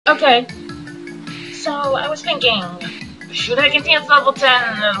Okay, so I was thinking, should I continue to level 10?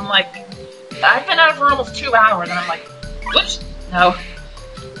 And I'm like, I've been out for almost 2 hours, and I'm like, whoops, no,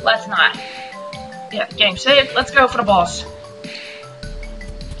 let's not. Yeah, game saved, let's go for the boss.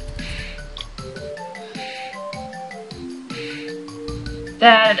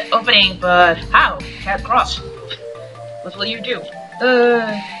 That opening, but how? Can't cross. What will you do?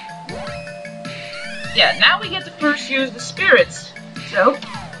 Yeah, now we get to first use the spirits, so...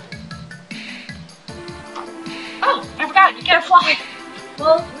 Oh, I forgot, you can't fly!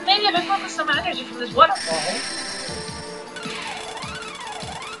 Well, maybe if I focus some energy from this waterfall...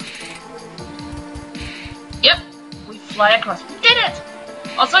 Yep, we fly across. We did it!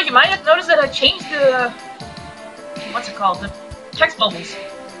 Also, you might have noticed that I changed the... what's it called? The text bubbles.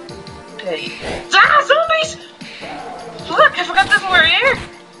 Okay. Ah, zombies! Look, I forgot this were here!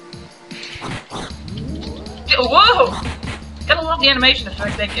 Whoa! Gotta love the animation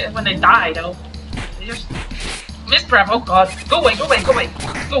effect they get when they die, though. They just... Misprep, oh god. Go away, go away, go away.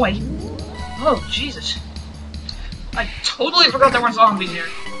 Go away. Oh, Jesus. I totally forgot there were zombies here.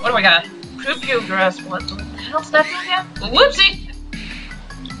 What do I got? Poo-poo grass. What the hell's that thing again? Whoopsie!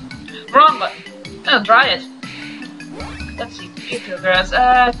 Wrong button. Oh, try it. Let's see. Poo-poo grass.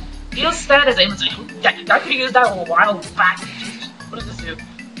 Heal status aimless. Yeah, I could use that a while back. Jesus. What does this do?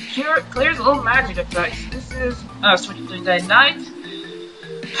 Clears all magic effects. This is switch between day and night.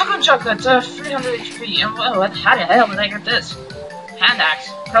 Chocolate chocolate, 300 HP. And well, how the hell did I get this? Hand axe.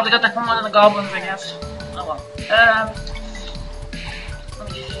 Probably got that from one of the goblins, I guess. Oh well. Let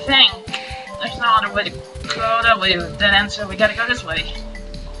me think. There's no other way to go. That way is a dead end, so we gotta go this way.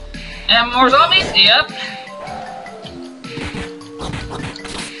 And more zombies? Yep.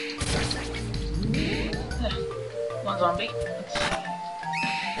 One zombie. Let's see.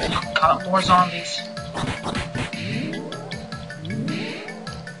 Oh god, more zombies.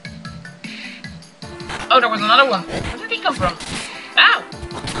 Oh, there was another one. Where did he come from? Ow!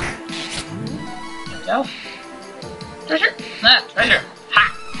 There we go. Treasure? Nah, treasure.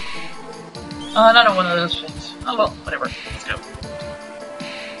 Ha! Another one of those things. Oh well, whatever. Let's go.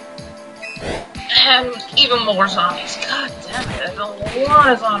 And even more zombies. God damn it, there's a lot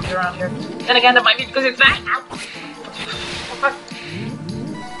of zombies around here. Then again, that might be because it's that. Ow!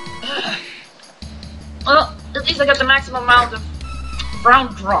 Well, at least I got the maximum amount of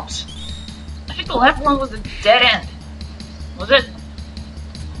brown drops. I think the left one was the dead end. Was it?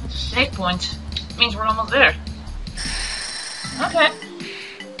 Save point. Means we're almost there. Okay.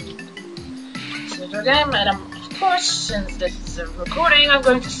 Save our game, and of course, since this is a recording, I'm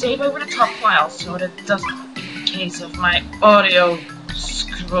going to save over the top file so that it doesn't, in case of my audio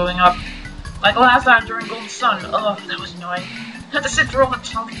screwing up. Like last time during Golden Sun. Oh, that was annoying. I had to sit through all the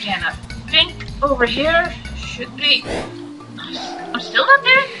talk again. I think over here should be... I'm still not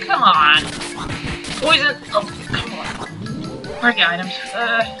there? Come on. Poison. Oh, come on. Where are the items?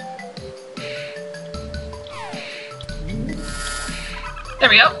 There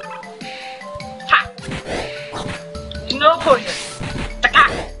we go. Ha! No poison. Ha!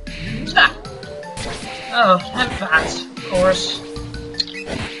 Ha! Oh, and bats, of course.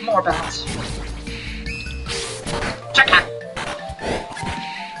 More bats. Chaka!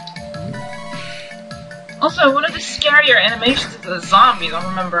 Also, one of the scarier animations of the zombies, I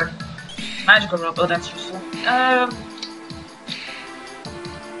remember. Magical rope, oh that's useful.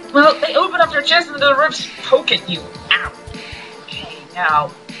 Well, they open up their chest and the ribs poke at you. Ow. Okay,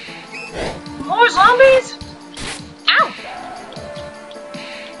 now. More zombies? Ow!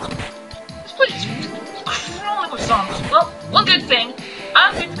 This place is crawling with zombies. Well, one good thing,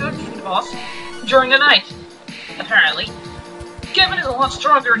 I'm going to go to the boss during the night. Apparently. Kevin is a lot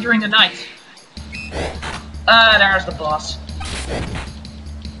stronger during the night. There's the boss.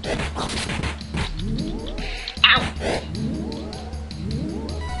 Ow!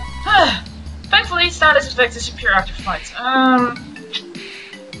 Thankfully, status effects disappear after fights.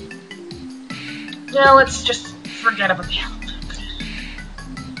 Yeah, let's just forget about the health.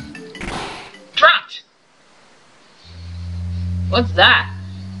 Dropped! What's that?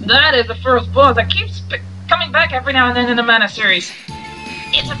 That is the first boss that keeps coming back every now and then in the Mana series.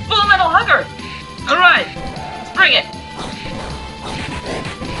 It's a Full Metal Hugger! Alright, let's bring it!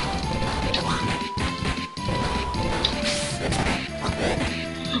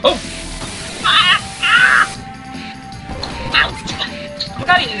 Oh! Ah! Ah! Ouch!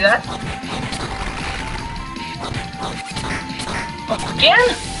 How do you do that? Oh, again?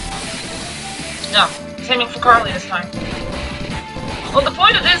 No, it's aiming for Carly this time. Well, the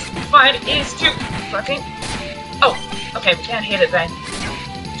point of this fight is to fucking... Oh, okay, we can't hit it then.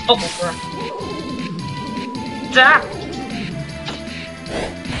 Almost there. Da!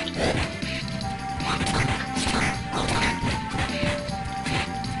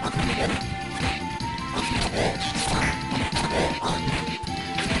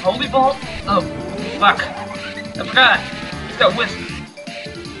 holy ball? Oh, fuck. I forgot. Let's go, whisk.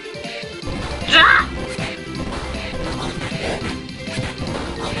 Ah!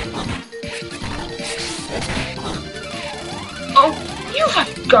 Oh, you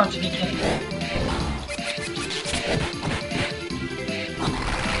have got to be kidding me.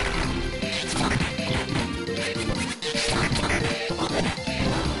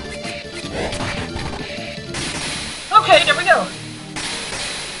 Okay, there we go.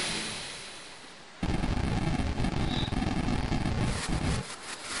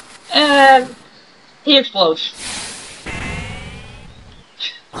 And he explodes.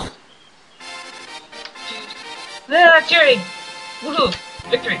 Cheering! Woohoo!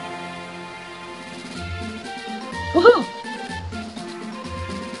 Victory! Woohoo!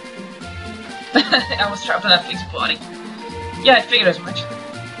 I was trapped in that thing's body. Yeah, I figured as much.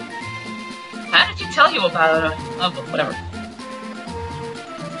 How did he tell you about it? Oh, but whatever.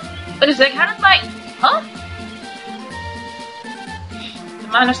 Wait a sec, how did my... Huh? The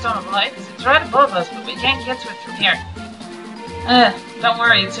Mana Stone of Light is right above us, but we can't get to it from here. Don't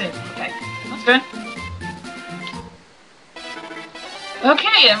worry, it's it. Okay, that's good.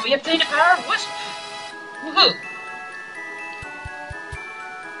 Okay, and we obtained the power of Wisp. Woohoo!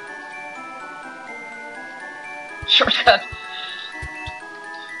 Shortcut.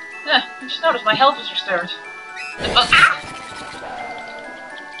 I just noticed my health is restored.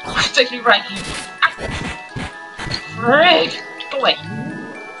 Take me right here. Freak! Go away.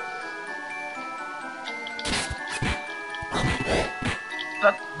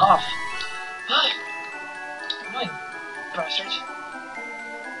 Fuck off. Annoying bastards.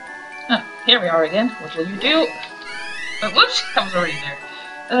 Here we are again. What will you do? Whoops! I was already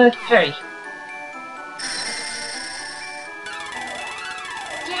there. Fairy.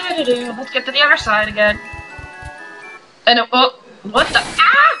 Let's get to the other side again. And oh, what the?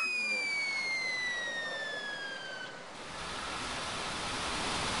 Ah!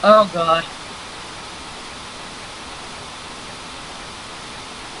 Oh god.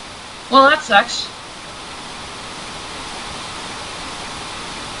 Well, that sucks.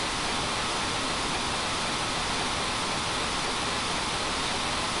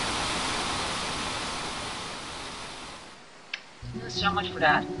 So much for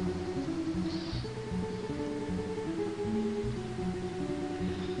that.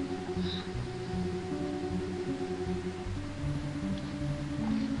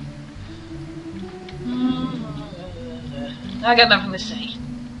 I got nothing to say.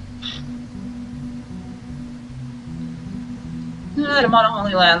 The Mono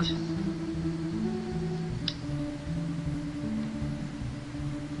Holy Land.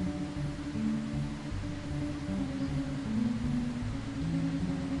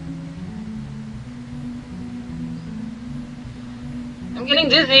 I'm getting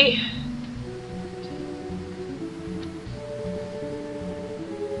dizzy.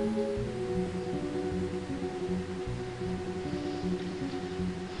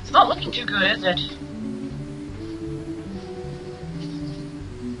 It's not looking too good, is it?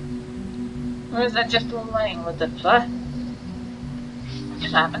 Or is that just a laying? What the fuck? What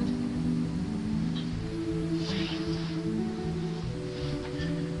just happened?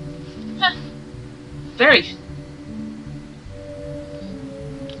 Huh. Fairies.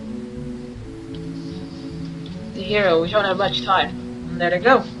 The hero, we don't have much time. And there they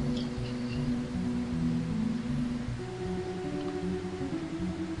go.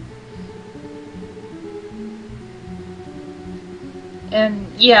 And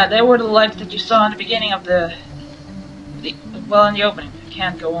yeah, there were the lights that you saw in the beginning of well, in the opening. I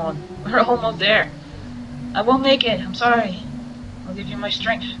can't go on. We're almost there. I won't make it. I'm sorry. I'll give you my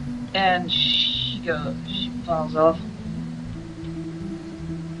strength. And she falls off.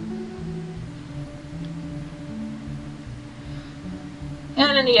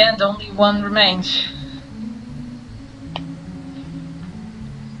 And in the end, only one remains.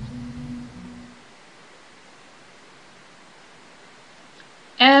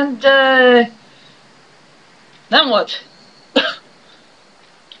 And, then what?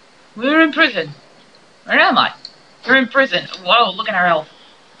 We're in prison. Where am I? We're in prison. Whoa, look at our health.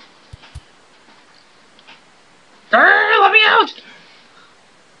 Let me out!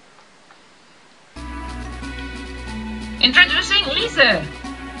 Introducing Lisa!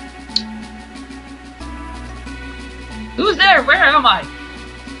 Who's there? Where am I?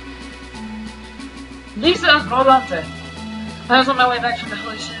 Lisa Rolante. I was on my way back from the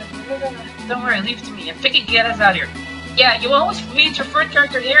Holy City. Don't worry, leave it to me. And Pick and get us out of here. Yeah, you always meet your third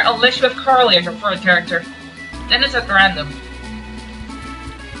character here unless you have Carly as your third character. Then it's at random.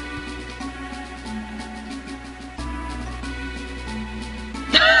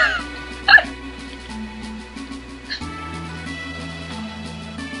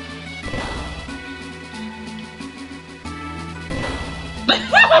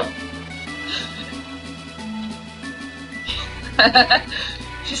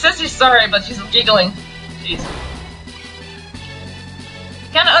 She says she's sorry, but she's giggling. Jeez.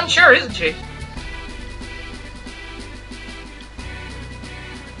 Kinda unsure, isn't she?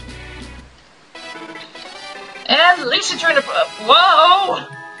 And Lisa turned to... Whoa!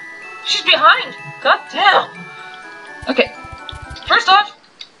 She's behind! God damn! Okay. First off...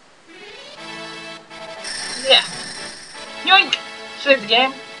 Yeah. Yoink! Save the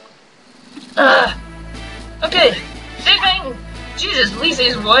game. Okay. Saving... Jesus, Lisa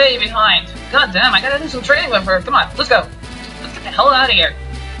is way behind. God damn, I gotta do some training with her. Come on, let's go. Let's get the hell out of here.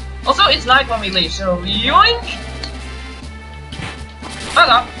 Also, it's night when we leave, so yoink! Fuck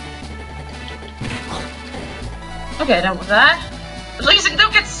off. Okay, done with that. Lisa,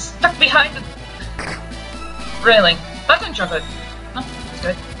 don't get stuck behind the railing. Button chocolate. Oh, that's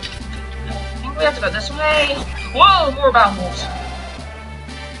good. I think we have to go this way. Whoa, more bound moves.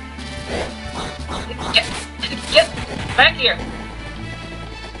 Get back here.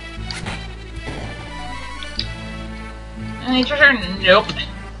 Any treasure? Nope.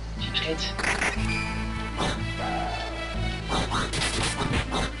 Shit.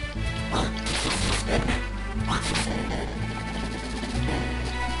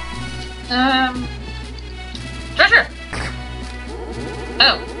 Treasure!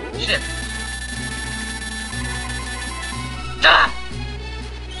 Oh, shit. Ah!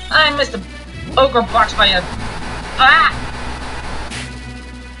 I missed the ogre box by a... Ah!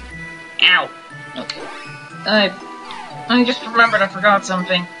 Ow. Okay. I just remembered I forgot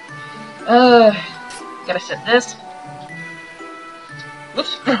something. Gotta set this.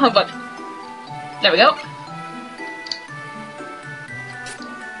 Whoops, wrong button. There we go.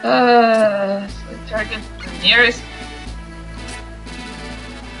 Select target, nearest.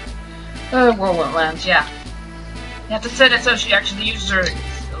 Whirlwind Lens, yeah. You have to set it so she actually uses her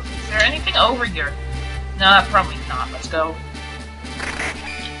skills. Is there anything over here? No, probably not. Let's go.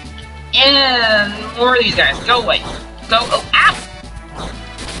 And more of these guys. Go away. Go. Oh, ow!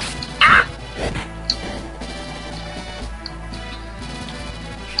 Ah!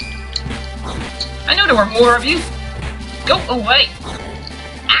 I knew there were more of you. Go away.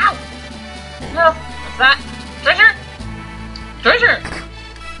 Ow! No, what's that? Treasure? Treasure!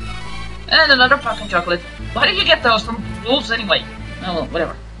 And another fucking chocolate. Why did you get those from wolves anyway? Oh well,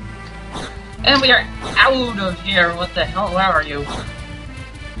 whatever. And we are out of here. What the hell? Where are you?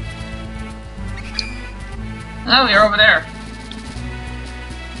 Oh, you're over there.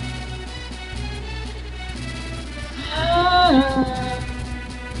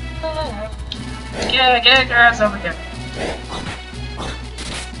 Yeah, get your ass over here.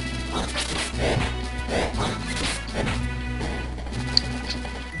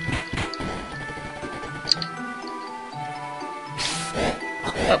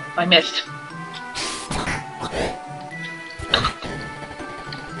 Oh, I missed.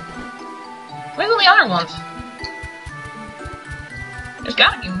 Where's all the other ones? There's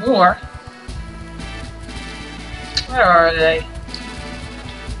gotta be more. Where are they?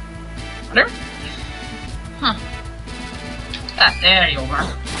 Whatever. Huh. Ah, there you are.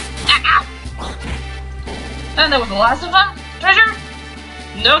 Ah, ow! And that was the last of them? Treasure?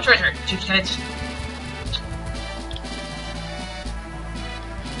 No treasure, cheapskates.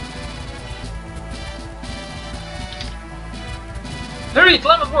 Hurry,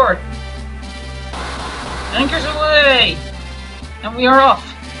 climb aboard! Anchors away! And we are off.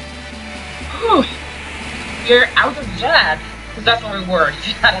 Whew. We're out of Jad. Because that's where we were, if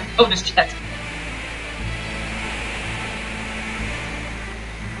you hadn't noticed yet.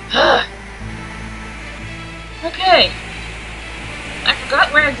 Okay. I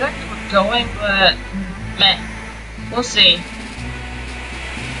forgot where exactly we're going, but... meh. We'll see.